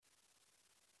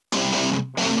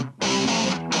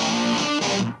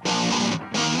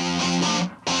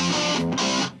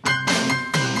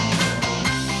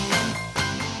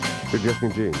Jesse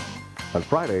and Jean. On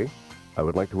Friday, I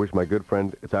would like to wish my good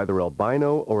friend, it's either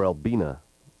Albino or Albina.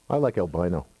 I like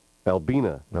albino.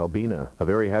 Albina. Albina. A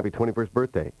very happy 21st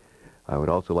birthday. I would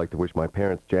also like to wish my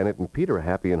parents, Janet and Peter, a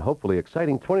happy and hopefully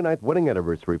exciting 29th wedding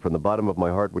anniversary from the bottom of my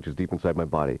heart, which is deep inside my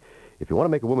body. If you want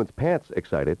to make a woman's pants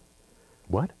excited...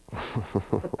 What?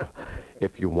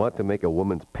 If you want to make a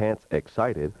woman's pants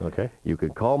excited, Okay. you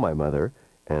can call my mother,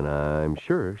 and I'm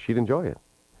sure she'd enjoy it.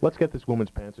 Let's get this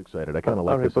woman's pants excited. I kind of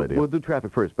like All right, this but idea. we'll do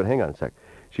traffic first, but hang on a sec.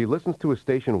 She listens to a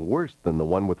station worse than the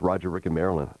one with Roger, Rick, and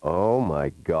Marilyn. Oh, my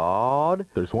God.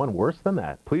 There's one worse than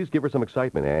that. Please give her some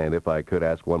excitement. And if I could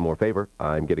ask one more favor,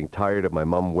 I'm getting tired of my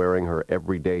mom wearing her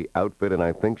everyday outfit, and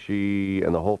I think she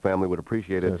and the whole family would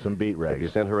appreciate it. Some beat rags. If you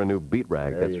sent her a new beat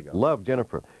rag. There you go. Love,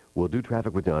 Jennifer. We'll do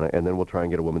traffic with Donna, and then we'll try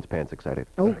and get a woman's pants excited.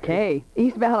 Okay.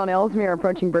 Eastbound on Ellesmere,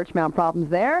 approaching Birchmount, problems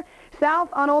there. South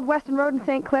on Old Weston Road in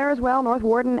St. Clair as well. North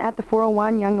Warden at the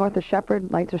 401, Young north of Shepherd.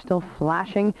 Lights are still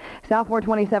flashing. South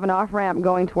 427 off-ramp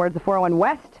going towards the 401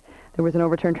 West. There was an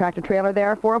overturned tractor-trailer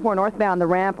there. 404 northbound, the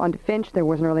ramp onto Finch. There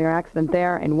was an earlier accident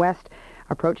there. And west,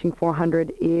 approaching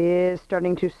 400 is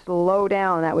starting to slow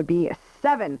down. That would be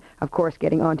 7, of course,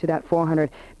 getting onto that 400.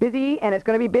 Busy, and it's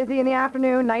going to be busy in the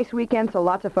afternoon. Nice weekend, so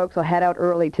lots of folks will head out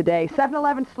early today.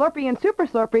 7-Eleven Slurpee and Super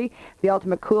Slurpee, the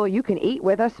ultimate cool you can eat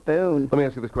with a spoon. Let me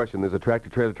ask you this question. There's a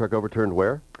tractor-trailer truck overturned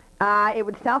where? It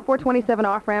would South 427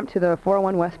 off-ramp to the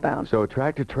 401 westbound. So a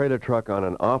tractor-trailer truck on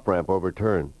an off-ramp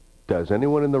overturned. Does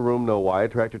anyone in the room know why a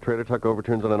tractor-trailer truck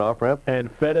overturns on an off-ramp?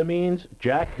 Amphetamines,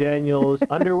 Jack Daniels,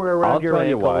 underwear around your I'll tell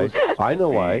you why. ankles. I know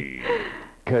why.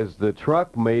 Because the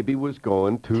truck maybe was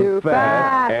going Too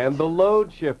fast. and the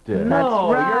load shifted.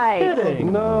 No, That's right. you're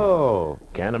kidding. No.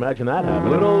 Can't imagine that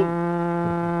happening. Little...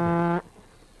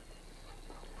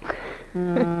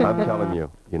 I'm telling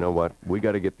you, you know what? We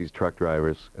got to get these truck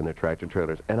drivers and their tractor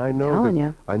trailers. And I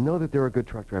know that there are good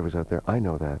truck drivers out there. I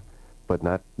know that. But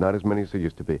not as many as there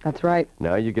used to be. That's right.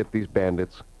 Now you get these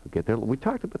bandits who get their... We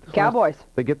talked about this. Cowboys.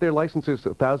 They get their licenses,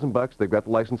 $1,000. They've got the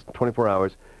license in 24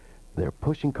 hours. They're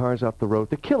pushing cars off the road.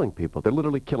 They're killing people. They're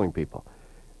literally killing people.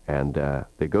 And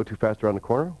they go too fast around the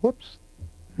corner. Whoops.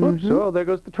 Whoops. Oh, there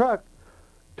goes the truck.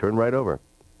 Turn right over.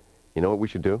 You know what we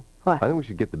should do? What? I think we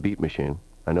should get the beat machine.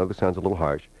 I know this sounds a little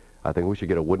harsh. I think we should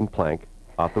get a wooden plank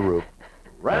off the roof.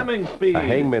 Ramming speed. A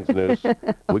hangman's noose.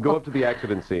 We go up to the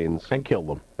accident scenes. And kill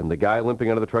them. And the guy limping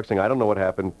out of the truck saying, I don't know what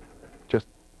happened. Just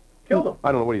Kill them.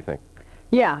 I don't know. What do you think?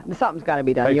 Yeah, something's got to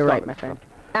be done. Hey, You're stop right, it, my friend.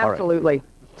 All right. Absolutely.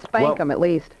 Spank Well- them at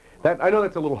least. I know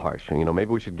that's a little harsh. You know,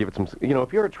 maybe we should give it some... You know,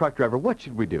 if you're a truck driver, what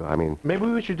should we do? I mean... Maybe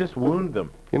we should just wound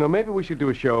them. You know, maybe we should do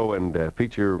a show and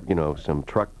feature, you know, some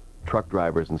truck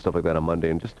drivers and stuff like that on Monday,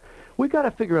 and just... We got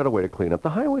to figure out a way to clean up the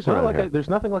highways around here. There's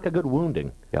nothing like a good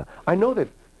wounding. Yeah. I know that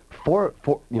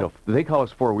they call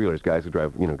us four-wheelers, guys who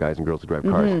drive, you know, guys and girls who drive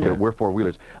cars. You know, we're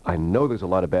four-wheelers. I know there's a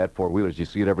lot of bad four-wheelers. You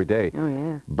see it every day. Oh,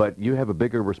 yeah. But you have a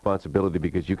bigger responsibility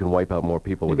because you can wipe out more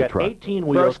people You've with a got truck. 18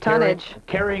 wheels Gross tonnage.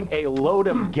 carrying a load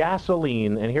of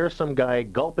gasoline, and here's some guy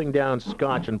gulping down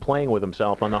scotch and playing with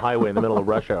himself on the highway in the middle of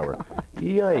rush hour.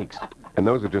 Yikes. And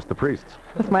those are just the priests.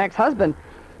 That's my ex-husband.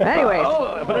 Anyways.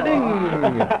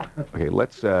 Okay,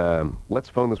 let's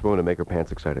phone this woman and make her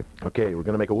pants excited. Okay, we're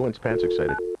going to make a woman's pants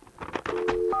excited.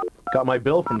 Got my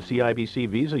bill from CIBC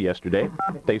Visa yesterday.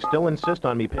 They still insist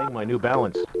on me paying my new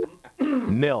balance.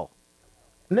 Nil.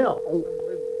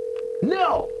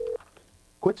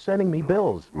 Quit sending me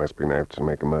bills. Must be nice to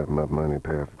make enough money to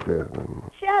pay off the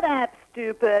bill. Shut up,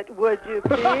 stupid, would you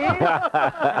please?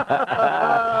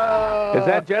 Is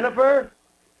that Jennifer?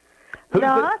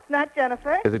 No, it's not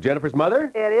Jennifer. Is it Jennifer's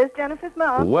mother? It is Jennifer's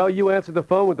mom. Well, you answered the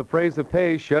phone with the phrase that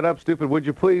pays, shut up, stupid, would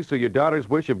you please, so your daughter's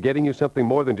wish of getting you something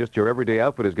more than just your everyday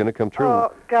outfit is going to come true.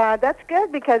 Oh, God, that's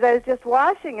good because I was just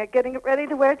washing it, getting it ready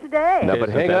to wear today. No, but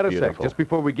Isn't hang that on a sec. beautiful? Just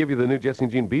before we give you the new Jesse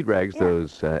and Jean bead rags,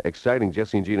 those exciting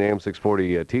Jesse and Jean AM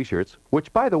 640 T-shirts,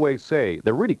 which, by the way, say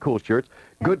they're really cool shirts,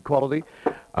 good quality.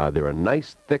 They're a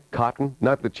nice, thick cotton,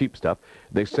 not the cheap stuff.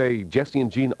 They say Jesse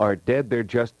and Jean are dead. They're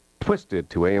just twisted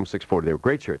to AM 640. They were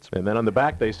great shirts. And then on the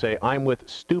back they say, I'm with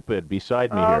stupid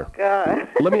beside me Oh, here. God.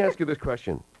 Let me ask you this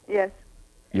question. Yes.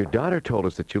 Your daughter told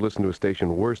us that you listen to a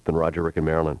station worse than Roger, Rick, and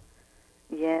Marilyn,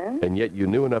 Yes. and yet you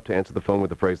knew enough to answer the phone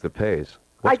with the phrase that pays.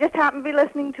 I just happened to be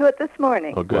listening to it this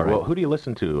morning. Oh, good. All right. Well, who do you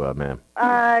listen to, ma'am?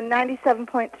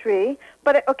 97.3,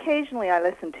 but occasionally I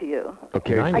listen to you.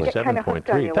 Occasionally. I get kinda hooked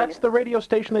on 97.3. you when That's you- the radio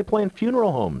station they play in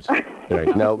funeral homes.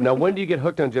 Right. Now, when do you get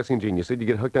hooked on Jesse and Jean? You said you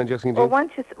get hooked on Jesse and Jean? Well,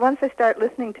 once I start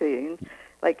listening to you,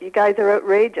 like, you guys are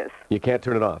outrageous. You can't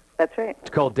turn it off. That's right.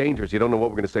 It's called Dangerous. You don't know what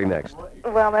we're going to say next.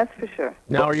 Well, that's for sure.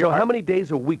 Now, are you So how many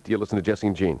days a week do you listen to Jesse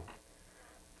and Jean?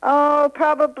 Oh,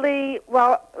 probably.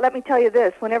 Well, let me tell you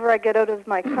this. Whenever I get out of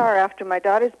my car after my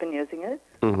daughter's been using it,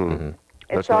 Mm-hmm.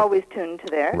 it's always tuned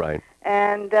to there. Right.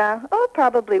 And,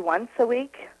 probably once a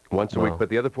week. Once a week, but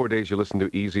the other 4 days you listen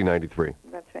to Easy 93.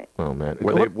 That's right. Oh, man.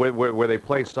 Where they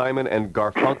play Simon and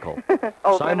Garfunkel.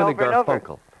 Over Simon and over and and over.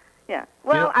 Garfunkel. Yeah.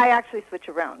 Well, I actually switch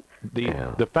around.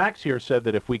 The facts here said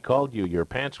that if we called you, your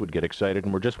pants would get excited,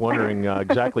 and we're just wondering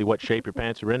exactly what shape your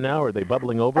pants are in now. Are they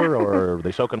bubbling over, or are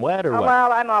they soaking wet, or what?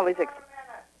 Well, I'm always...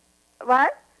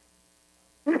 What?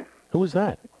 Who was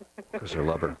that? Because her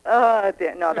lover. Oh,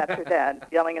 dear. No, that's her dad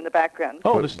yelling in the background.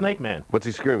 Oh, the Snake Man. What's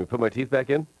he screaming? Put my teeth back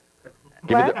in?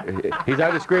 What? He's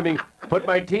either screaming, put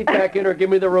my teeth back in or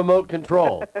give me the remote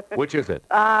control. Which is it?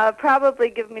 Probably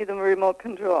give me the remote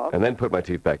control. And then put my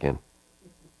teeth back in.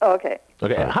 Okay.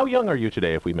 Okay, and how young are you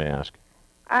today, if we may ask?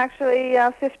 Actually,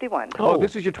 51. Oh,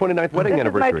 this is your 29th wedding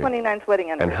anniversary. This is my 29th wedding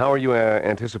anniversary. And how are you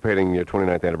anticipating your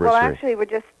 29th anniversary? Well, actually, we're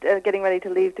just getting ready to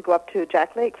leave to go up to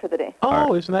Jack Lake for the day.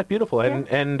 Oh, isn't that beautiful?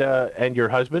 And your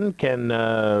husband,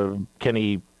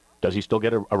 does he still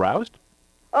get aroused?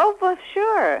 Oh, well,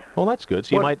 sure. Well, that's good.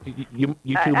 So you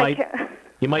two might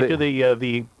do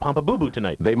the Pampa Boo Boo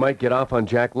tonight. They might get off on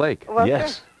Jack Lake. Well,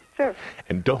 Yes. Sure.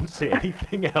 And don't say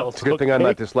anything else. It's a good thing I'm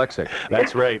not dyslexic.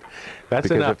 That's right. That's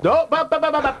Because enough. if- No,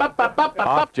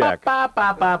 Off, Jack.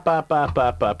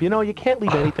 You know, you can't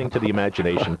leave anything to the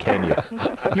imagination, can you?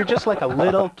 You're just like a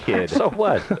little kid. So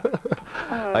what?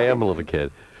 I am a little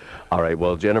kid. All right,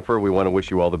 well, Jennifer, we want to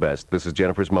wish you all the best. This is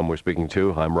Jennifer's mom we're speaking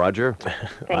to. I'm Roger.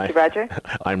 Thank you, Roger.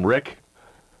 I'm Rick.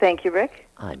 Thank you, Rick.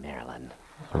 I'm Marilyn.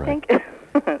 All right. Thank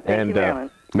you, Marilyn.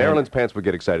 Marilyn's pants would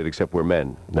get excited, except we're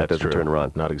men. That That's doesn't true. turn her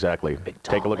on. Not exactly.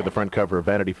 Take a look at the front cover of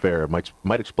Vanity Fair. It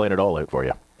might explain it all out for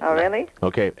you. Oh, really?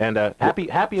 Okay, and happy.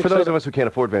 For those of us who can't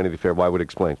afford Vanity Fair, why would it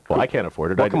explain? Well, I can't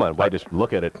afford it. Well, come on. I just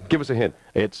look at it. Give us a hint.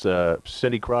 It's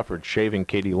Cindy Crawford shaving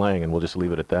Katie Lang, and we'll just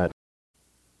leave it at that.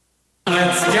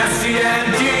 It's Jesse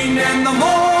and Jean in the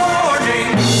morning.